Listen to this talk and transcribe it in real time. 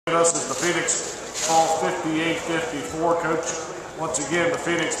Us is the Phoenix fall 58-54. Coach, once again, the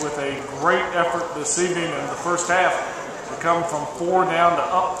Phoenix with a great effort this evening in the first half to come from 4 down to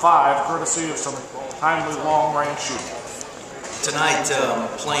up 5, courtesy of some timely long-range shooting. Tonight,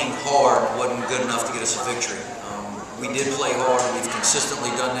 playing hard wasn't good enough to get us a victory. We did play hard. We've consistently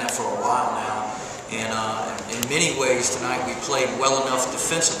done that for a while now. And in many ways tonight, we played well enough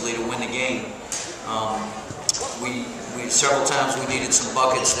defensively to win the game. Several times we needed some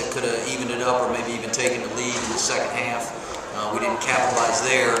buckets that could have evened it up or maybe even taken the lead in the second half. We didn't capitalize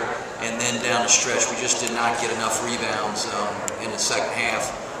there, and then down the stretch we just did not get enough rebounds in the second half,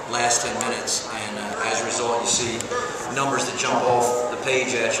 last 10 minutes, and as a result you see numbers that jump off the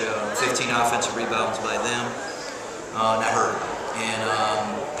page at you. 15 offensive rebounds by them. That hurt.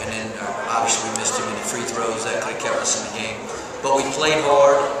 And then obviously we missed too many free throws that could have kept us in the game. But we played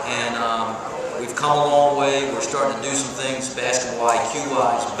hard, and we've come a long way. We're starting to do some things basketball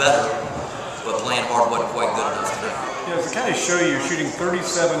IQ-wise better, but playing hard wasn't quite good enough tonight. Yeah, to kind of show you, you're shooting 37%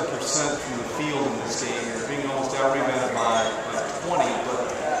 from the field in this game. You're being almost out-rebounded by 20, but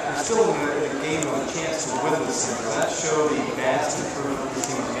you're still in a game with a chance to win this thing. Does that show the vast improvement this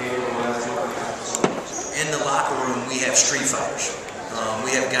team's made over the last 2 years? In the locker room, we have street fighters.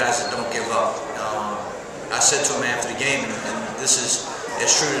 We have guys that don't give up. I said to him after the game, and this is as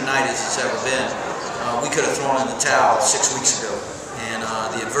true tonight as it's ever been, we could have thrown in the towel 6 weeks ago. And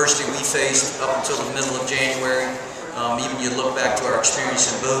the adversity we faced up until the middle of January, even you look back to our experience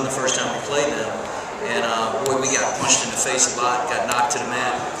in Boone the first time we played them, and boy, we got punched in the face a lot, got knocked to the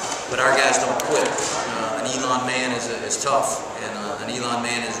mat, but our guys don't quit. An Elon man is tough, and an Elon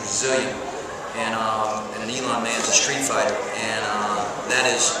man is resilient, and an Elon man is a street fighter, and that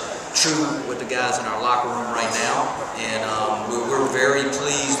is true with the guys in our locker room right now, and we're very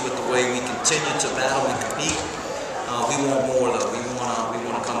pleased with the way we continue to battle and compete. We want more though. We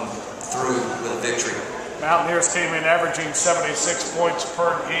want to come through with a victory. Mountaineers came in averaging 76 points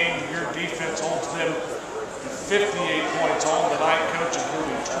per game. Your defense holds them to 58 points on the night, Coach,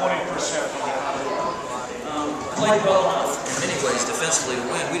 including 20% from the Played well enough in many ways defensively to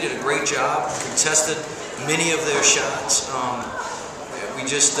win. We did a great job. Contested many of their shots. We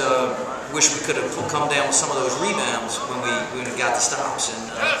just wish we could have come down with some of those rebounds when we got the stops. And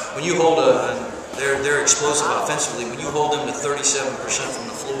when you hold they're explosive offensively. When you hold them to 37% from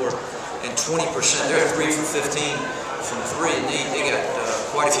the floor and 20%, they're 3 for 15 from 3. And they got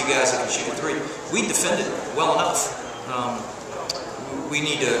quite a few guys that can shoot a 3. We defended well enough. We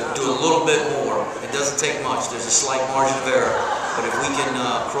need to do a little bit more. It doesn't take much. There's a slight margin of error, but if we can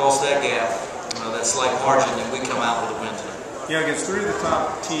cross that gap, that slight margin, then we come out with a win tonight. Yeah, against 3 of the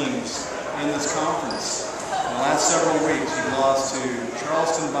top teams in this conference. In the last several weeks, you've lost to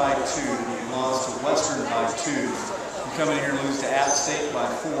Charleston by 2, you've lost to Western by 2. You come in here and lose to App State by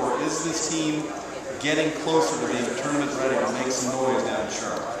 4. Is this team getting closer to being tournament ready to make some noise down in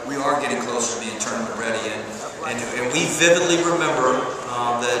Charlotte? We are getting closer to being tournament ready, and we vividly remember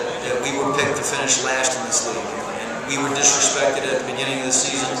that we were picked to finish last in this league. We were disrespected at the beginning of the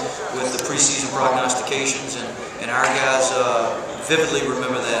season with the preseason prognostications, and our guys vividly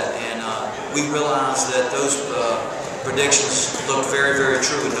remember that, and we realized that those predictions looked very, very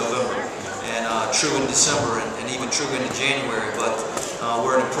true in November, and true in December, and even true into January. But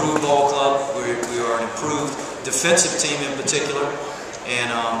we're an improved ball club. We are an improved defensive team in particular, and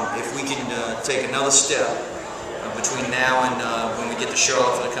if we can take another step between now and when we get to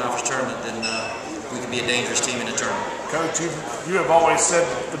Charlotte for the conference tournament, then we can be a dangerous team in the tournament. Coach, you have always said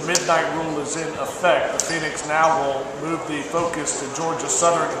the midnight rule is in effect. The Phoenix now will move the focus to Georgia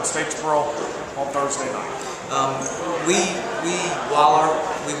Southern and Statesboro on Thursday night. We waller,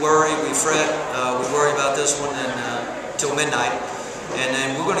 we worry, we fret, we worry about this one till midnight, and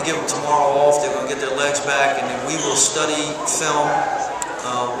then we're going to give them tomorrow off. They're going to get their legs back, and then we will study film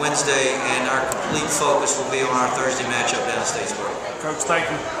Wednesday, and our complete focus will be on our Thursday matchup down in Statesboro. Coach, thank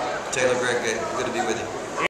you. Taylor, Greg, good to be with you.